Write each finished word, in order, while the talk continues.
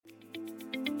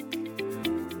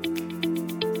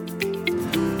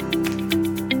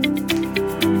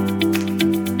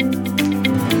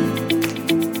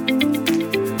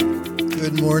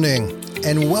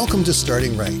and welcome to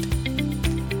Starting Right.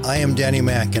 I am Danny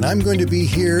Mack, and I'm going to be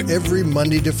here every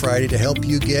Monday to Friday to help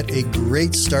you get a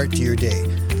great start to your day.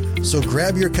 So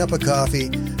grab your cup of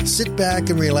coffee, sit back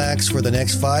and relax for the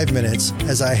next 5 minutes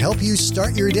as I help you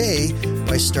start your day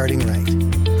by starting right.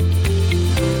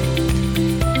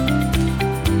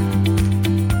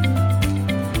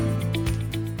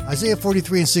 Isaiah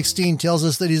 43:16 tells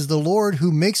us that He is the Lord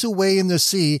who makes a way in the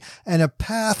sea and a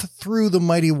path through the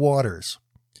mighty waters.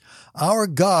 Our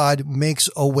God makes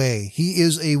a way. He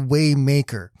is a way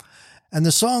maker. And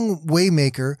the song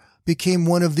Waymaker became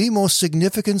one of the most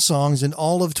significant songs in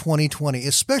all of 2020,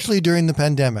 especially during the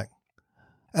pandemic.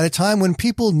 At a time when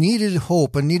people needed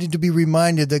hope and needed to be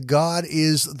reminded that God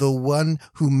is the one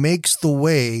who makes the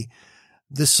way,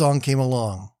 this song came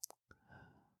along.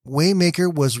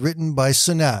 Waymaker was written by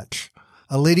Sinach,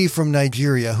 a lady from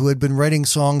Nigeria who had been writing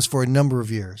songs for a number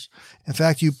of years. In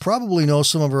fact, you probably know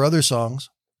some of her other songs,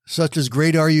 such as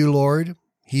Great Are You, Lord,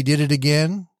 He Did It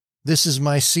Again, This Is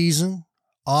My Season,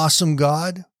 Awesome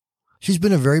God. She's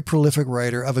been a very prolific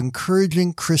writer of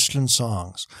encouraging Christian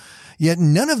songs, yet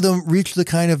none of them reached the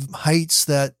kind of heights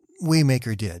that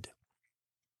Waymaker did.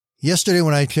 Yesterday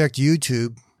when I checked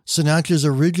YouTube, Sinach's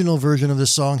original version of the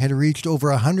song had reached over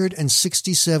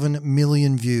 167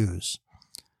 million views.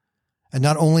 And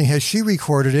not only has she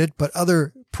recorded it, but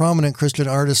other prominent Christian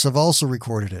artists have also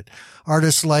recorded it.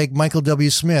 Artists like Michael W.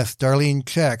 Smith, Darlene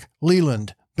Zschech,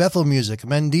 Leland, Bethel Music,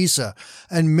 Mandisa,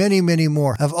 and many, many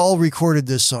more have all recorded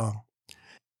this song.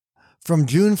 From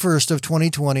June 1st of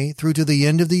 2020 through to the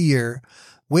end of the year,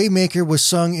 Waymaker was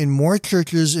sung in more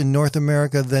churches in North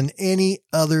America than any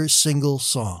other single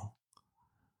song.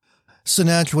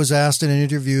 Sinach was asked in an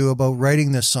interview about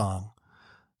writing this song.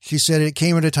 She said it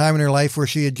came at a time in her life where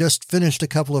she had just finished a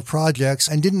couple of projects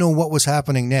and didn't know what was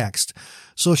happening next.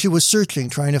 So she was searching,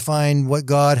 trying to find what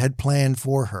God had planned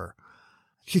for her.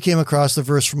 She came across the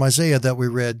verse from Isaiah that we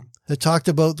read that talked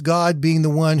about God being the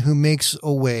one who makes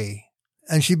a way.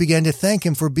 And she began to thank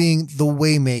Him for being the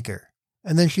way maker.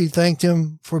 And then she thanked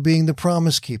Him for being the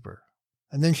promise keeper.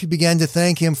 And then she began to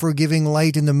thank Him for giving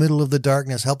light in the middle of the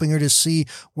darkness, helping her to see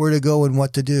where to go and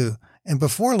what to do. And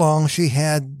before long, she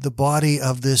had the body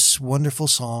of this wonderful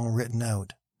song written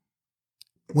out.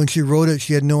 When she wrote it,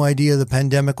 she had no idea the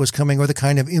pandemic was coming or the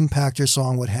kind of impact her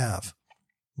song would have.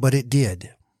 But it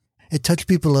did. It touched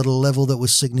people at a level that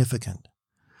was significant.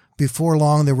 Before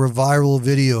long, there were viral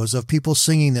videos of people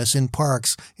singing this in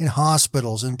parks, in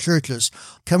hospitals, in churches,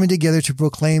 coming together to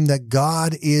proclaim that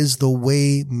God is the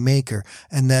way maker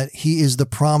and that He is the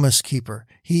promise keeper.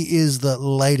 He is the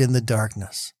light in the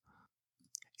darkness.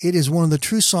 It is one of the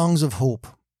true songs of hope.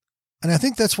 And I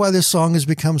think that's why this song has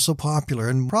become so popular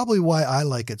and probably why I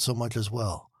like it so much as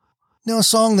well. Now, a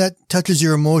song that touches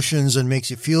your emotions and makes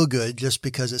you feel good just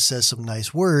because it says some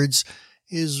nice words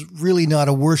is really not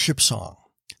a worship song.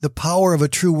 The power of a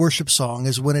true worship song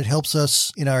is when it helps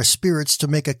us in our spirits to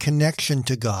make a connection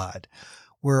to God,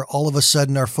 where all of a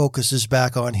sudden our focus is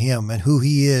back on Him and who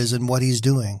He is and what He's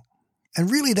doing.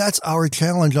 And really, that's our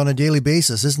challenge on a daily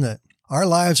basis, isn't it? Our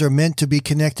lives are meant to be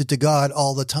connected to God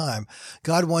all the time.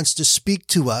 God wants to speak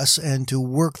to us and to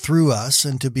work through us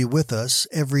and to be with us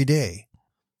every day.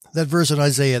 That verse in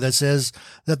Isaiah that says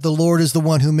that the Lord is the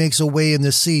one who makes a way in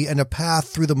the sea and a path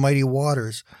through the mighty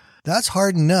waters. That's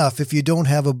hard enough if you don't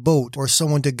have a boat or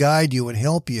someone to guide you and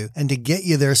help you and to get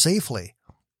you there safely.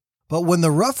 But when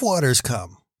the rough waters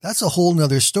come, that's a whole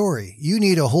nother story. You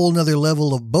need a whole nother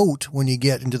level of boat when you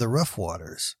get into the rough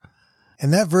waters.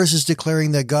 And that verse is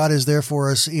declaring that God is there for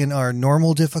us in our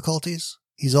normal difficulties.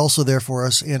 He's also there for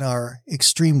us in our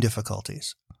extreme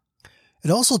difficulties. It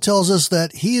also tells us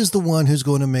that He is the one who's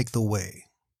going to make the way.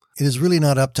 It is really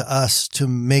not up to us to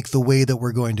make the way that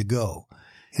we're going to go.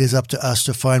 It is up to us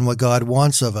to find what God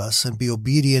wants of us and be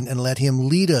obedient and let Him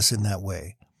lead us in that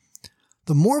way.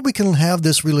 The more we can have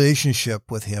this relationship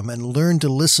with Him and learn to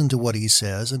listen to what He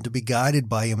says and to be guided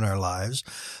by Him in our lives,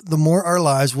 the more our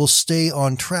lives will stay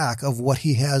on track of what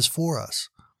He has for us.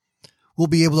 We'll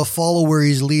be able to follow where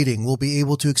He's leading. We'll be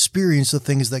able to experience the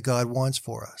things that God wants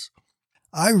for us.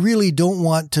 I really don't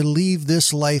want to leave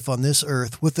this life on this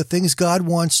earth with the things God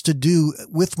wants to do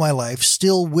with my life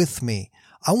still with me.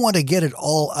 I want to get it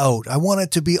all out. I want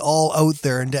it to be all out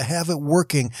there and to have it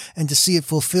working and to see it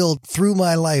fulfilled through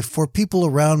my life for people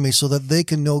around me so that they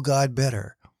can know God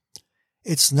better.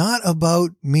 It's not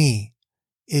about me.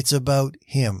 It's about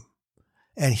Him.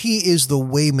 And He is the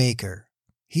way maker.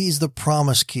 He's the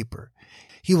promise keeper.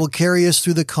 He will carry us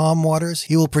through the calm waters.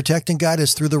 He will protect and guide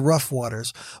us through the rough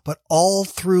waters. But all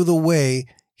through the way,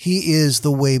 He is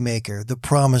the way maker, the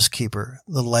promise keeper,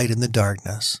 the light in the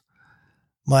darkness.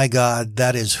 My God,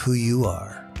 that is who You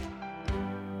are.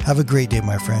 Have a great day,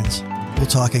 my friends. We'll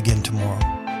talk again tomorrow.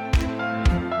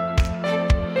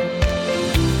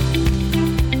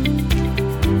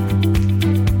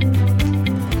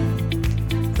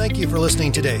 Thank you for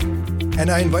listening today,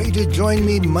 and I invite you to join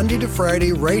me Monday to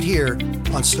Friday right here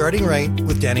on Starting Right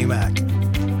with Danny Mac.